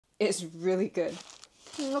is really good.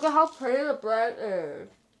 Look at how pretty the bread is.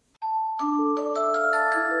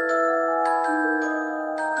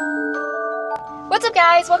 What's up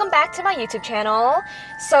guys, welcome back to my YouTube channel.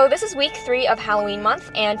 So this is week 3 of Halloween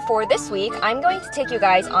month, and for this week I'm going to take you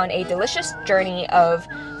guys on a delicious journey of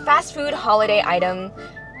fast food holiday item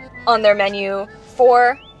on their menu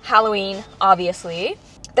for Halloween, obviously.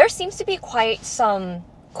 There seems to be quite some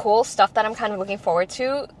cool stuff that I'm kind of looking forward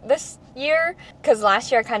to this year, because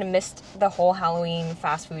last year I kind of missed the whole Halloween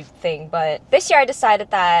fast food thing, but this year I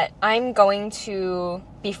decided that I'm going to,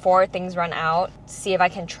 before things run out, see if I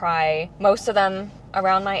can try most of them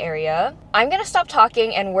around my area. I'm gonna stop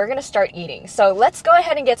talking and we're gonna start eating. So let's go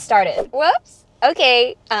ahead and get started. Whoops.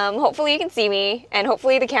 Okay, hopefully you can see me and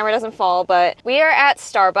hopefully the camera doesn't fall, but we are at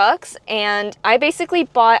Starbucks and I basically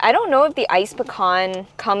bought, I don't know if the ice pecan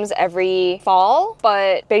comes every fall,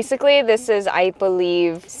 but basically this is, I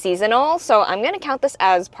believe, seasonal. So I'm gonna count this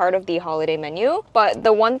as part of the holiday menu. But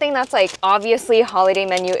the one thing that's like obviously holiday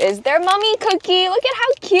menu is their mummy cookie. Look at how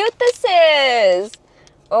cute this is.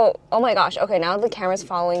 Oh my gosh. Okay, now the camera's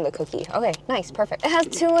following the cookie. Okay, nice, perfect. It has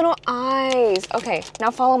 2 little eyes. Okay, now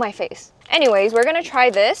follow my face. Anyways, we're gonna try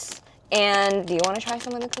this. And do you wanna try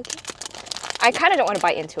some of the cookie? I kinda don't wanna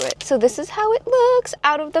bite into it. So this is how it looks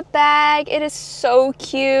out of the bag. It is so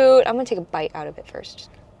cute. I'm gonna take a bite out of it first.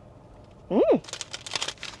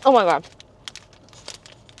 Oh my God.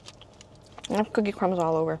 I have cookie crumbs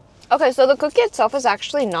all over. Okay, so the cookie itself is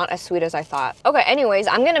actually not as sweet as I thought. Okay, anyways,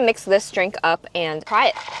 I'm gonna mix this drink up and try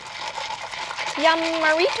it. Yum,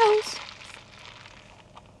 Maritos.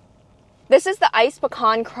 This is the Ice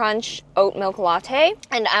Pecan Crunch Oat Milk Latte,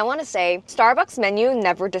 and I want to say Starbucks menu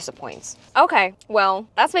never disappoints. Okay, well,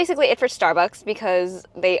 that's basically it for Starbucks because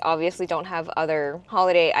they obviously don't have other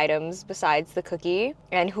holiday items besides the cookie,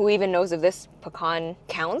 and who even knows if this pecan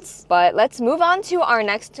counts. But let's move on to our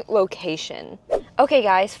next location. Okay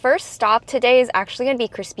guys, first stop today is actually gonna be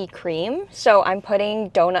Krispy Kreme, so I'm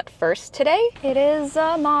putting donut first today. It is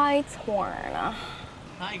my turn.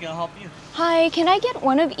 Hi, can I help you? Hi, can I get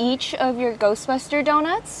one of each of your Ghostbuster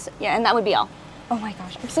donuts? Yeah, and that would be all. Oh my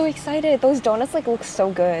gosh, I'm so excited. Those donuts like look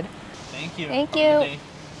so good. Thank you. Thank you.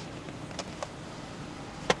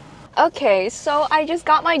 Okay, so I just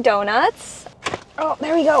got my donuts. Oh,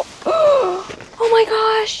 there we go. Oh my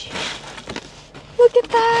gosh. Look at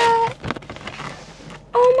that.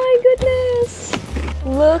 Oh my goodness.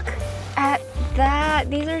 Look at that.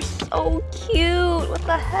 These are so cute. What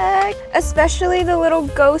the heck? Especially the little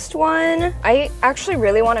ghost one. I actually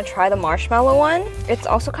really want to try the marshmallow one. It's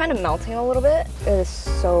also kind of melting a little bit. It is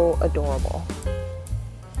so adorable.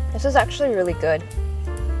 This is actually really good.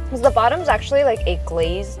 Because the bottom's actually like a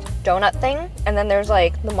glazed donut thing, and then there's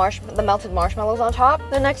like the melted marshmallows on top.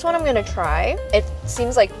 The next one I'm gonna try, it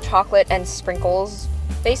seems like chocolate and sprinkles,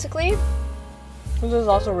 basically. This is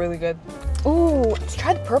also really good. Ooh, let's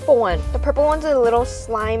try the purple one. The purple one's a little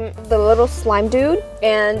slime, the little slime dude,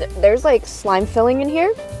 and there's like slime filling in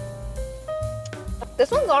here. This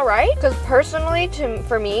one's all right, because personally,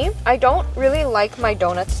 for me, I don't really like my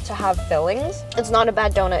donuts to have fillings. It's not a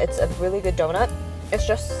bad donut, it's a really good donut. It's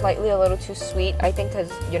just slightly a little too sweet, I think,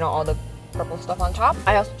 because, you know, all the purple stuff on top.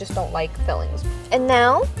 I also just don't like fillings. And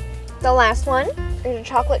now, the last one is a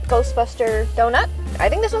chocolate Ghostbuster donut. I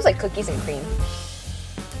think this one's like cookies and cream.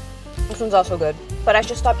 This one's also good, but I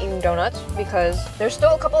should stop eating donuts because there's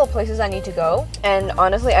still a couple of places I need to go, and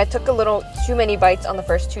honestly I took a little too many bites on the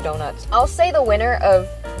first 2 donuts. I'll say the winner of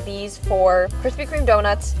these 4 Krispy Kreme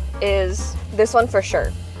donuts is this one for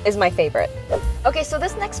sure, is my favorite. Okay, so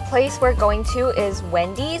this next place we're going to is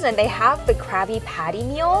Wendy's, and they have the Krabby Patty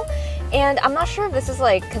meal, and I'm not sure if this is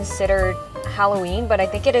like considered Halloween, but I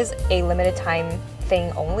think it is a limited time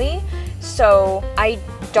thing only. So I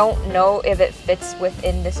don't know if it fits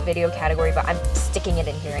within this video category, but I'm sticking it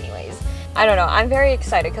in here anyways. I don't know, I'm very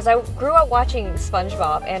excited because I grew up watching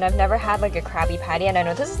SpongeBob and I've never had like a Krabby Patty, and I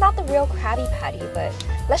know this is not the real Krabby Patty, but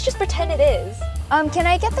let's just pretend it is. Can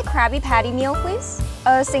I get the Krabby Patty meal, please?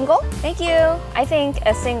 A single? Thank you. I think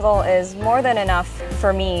a single is more than enough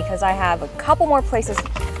for me because I have a couple more places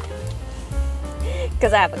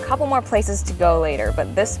to go later,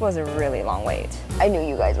 but this was a really long wait. I knew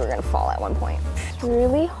you guys were gonna fall at one point. It's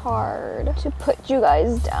really hard to put you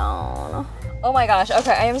guys down. Oh my gosh,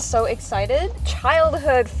 okay, I am so excited.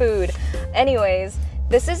 Childhood food. Anyways,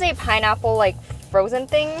 this is a pineapple like frozen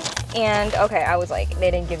thing, and okay, I was like,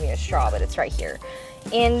 they didn't give me a straw, but it's right here.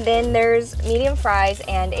 And then there's medium fries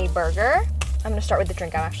and a burger. I'm gonna start with the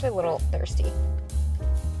drink. I'm actually a little thirsty.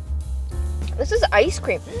 This is ice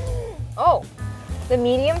cream. Oh. The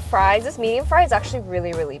medium fries, this medium fry is actually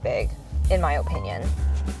really, really big, in my opinion.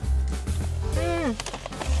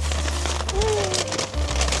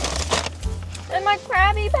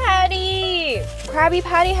 Okay, Krabby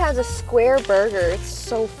Patty has a square burger. It's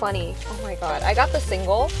so funny. Oh my god. I got the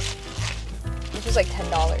single, which was like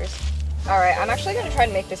 $10. Alright, I'm actually gonna try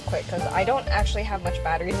to make this quick because I don't actually have much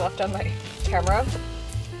battery left on my camera.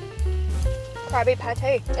 Krabby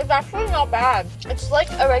Patty. It's actually not bad. It's like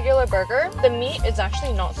a regular burger. The meat is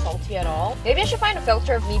actually not salty at all. Maybe I should find a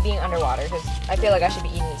filter of me being underwater because I feel like I should be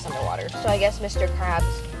eating this underwater. So I guess Mr. Krabs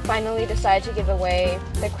finally decided to give away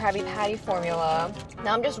the Krabby Patty formula.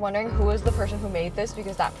 Now I'm just wondering who was the person who made this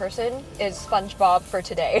because that person is SpongeBob for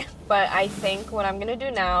today. But I think what I'm gonna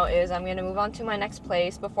do now is I'm gonna move on to my next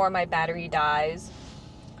place before my battery dies.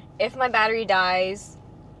 If my battery dies,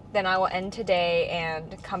 then I will end today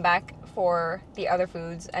and come back for the other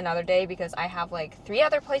foods another day because I have like 3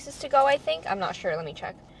 other places to go, I think. I'm not sure, let me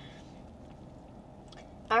check.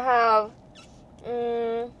 I have,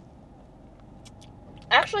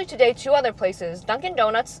 actually today 2 other places. Dunkin'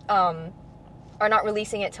 Donuts are not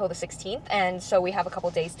releasing it till the 16th, and so we have a couple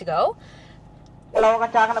days to go.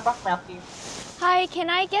 Hi, can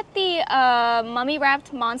I get the mummy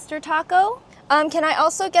wrapped monster taco? Can I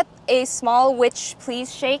also get a small witch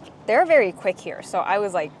please shake? They're very quick here, so I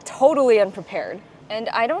was like totally unprepared. And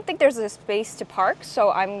I don't think there's a space to park,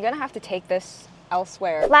 so I'm gonna have to take this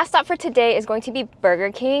elsewhere. Last stop for today is going to be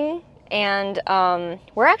Burger King. And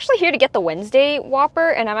we're actually here to get the Wednesday Whopper,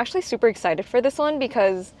 and I'm actually super excited for this one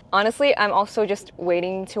because honestly, I'm also just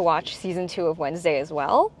waiting to watch season 2 of Wednesday as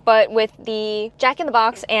well. But with the Jack in the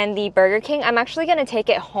Box and the Burger King, I'm actually gonna take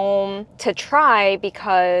it home to try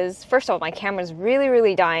because first of all, my camera's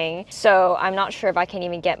really dying. So I'm not sure if I can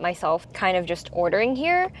even get myself kind of just ordering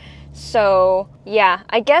here. So yeah,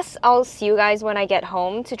 I guess I'll see you guys when I get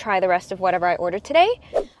home to try the rest of whatever I ordered today.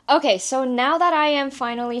 Okay, so now that I am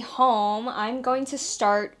finally home, I'm going to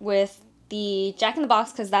start with the Jack in the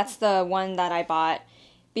Box because that's the one that I bought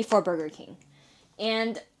before Burger King.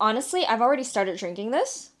 And honestly, I've already started drinking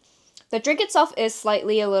this. The drink itself is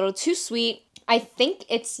slightly a little too sweet. I think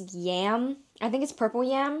it's yam. I think it's purple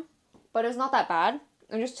yam, but it's not that bad.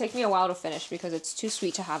 It just takes me a while to finish because it's too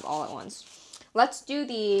sweet to have all at once. Let's do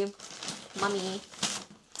the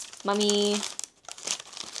mummy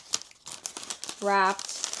wrapped.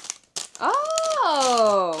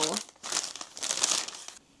 Oh!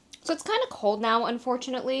 So it's kind of cold now,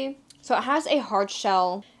 unfortunately. So it has a hard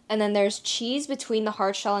shell, and then there's cheese between the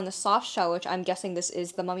hard shell and the soft shell, which I'm guessing this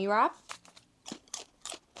is the mummy wrap.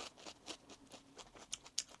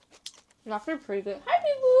 It's actually pretty good. Hi,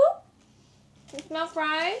 people! You smell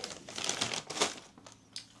fries?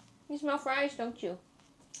 You smell fries, don't you?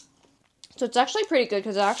 So it's actually pretty good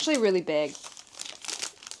because it's actually really big.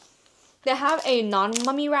 They have a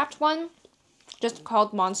non-mummy wrapped one, just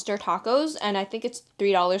called Monster Tacos, and I think it's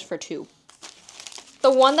 $3 for 2.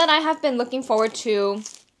 The one that I have been looking forward to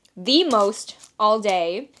the most all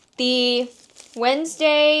day, the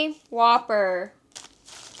Wednesday Whopper.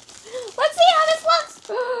 Let's see how this looks!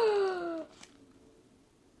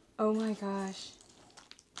 Oh my gosh.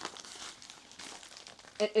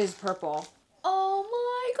 It is purple. Oh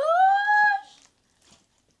my gosh!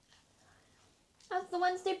 That's the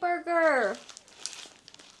Wednesday burger.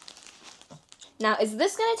 Now, is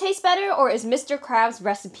this gonna taste better or is Mr. Krabs'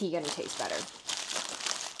 recipe gonna taste better?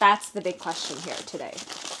 That's the big question here today.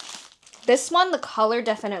 This one, the color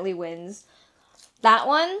definitely wins. That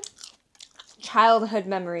one, childhood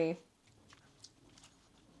memory.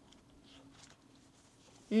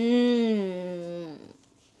 Look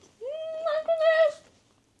at this.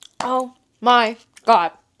 Oh my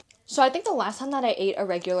god. So I think the last time that I ate a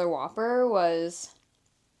regular Whopper was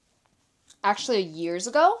actually years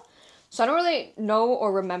ago. So I don't really know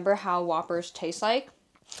or remember how Whoppers taste like,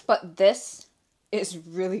 but this is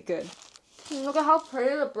really good. Look at how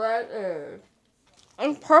pretty the bread is.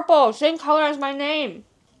 It's purple, same color as my name.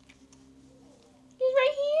 He's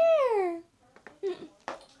right here.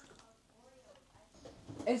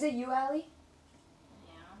 Is it you, Allie?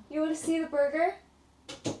 Yeah. You want to see the burger?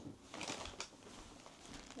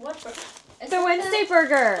 What burger? The Wednesday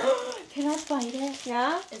burger. Can I bite it?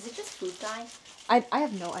 Yeah? Is it just food dye? I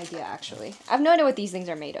have no idea, actually. I have no idea what these things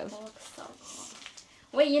are made of. That looks so cool.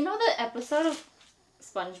 Wait, you know the episode of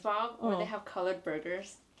SpongeBob where they have colored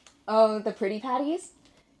burgers? Oh, the pretty patties?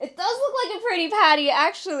 It does look like a pretty patty,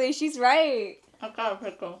 actually. She's right. I got a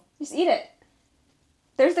pickle. Just eat it.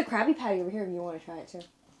 There's the Krabby Patty over here if you want to try it, too.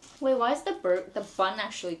 Wait, why is the bun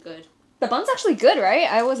actually good? The bun's actually good,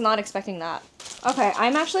 right? I was not expecting that. Okay,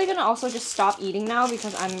 I'm actually going to also just stop eating now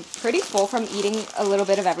because I'm pretty full from eating a little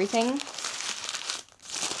bit of everything.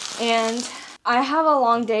 And I have a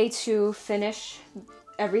long day to finish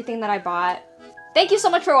everything that I bought Thank you so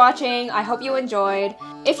much for watching. I hope you enjoyed.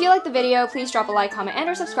 If you liked the video, please drop a like, comment, and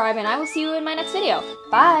or subscribe, and I will see you in my next video.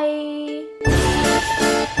 Bye!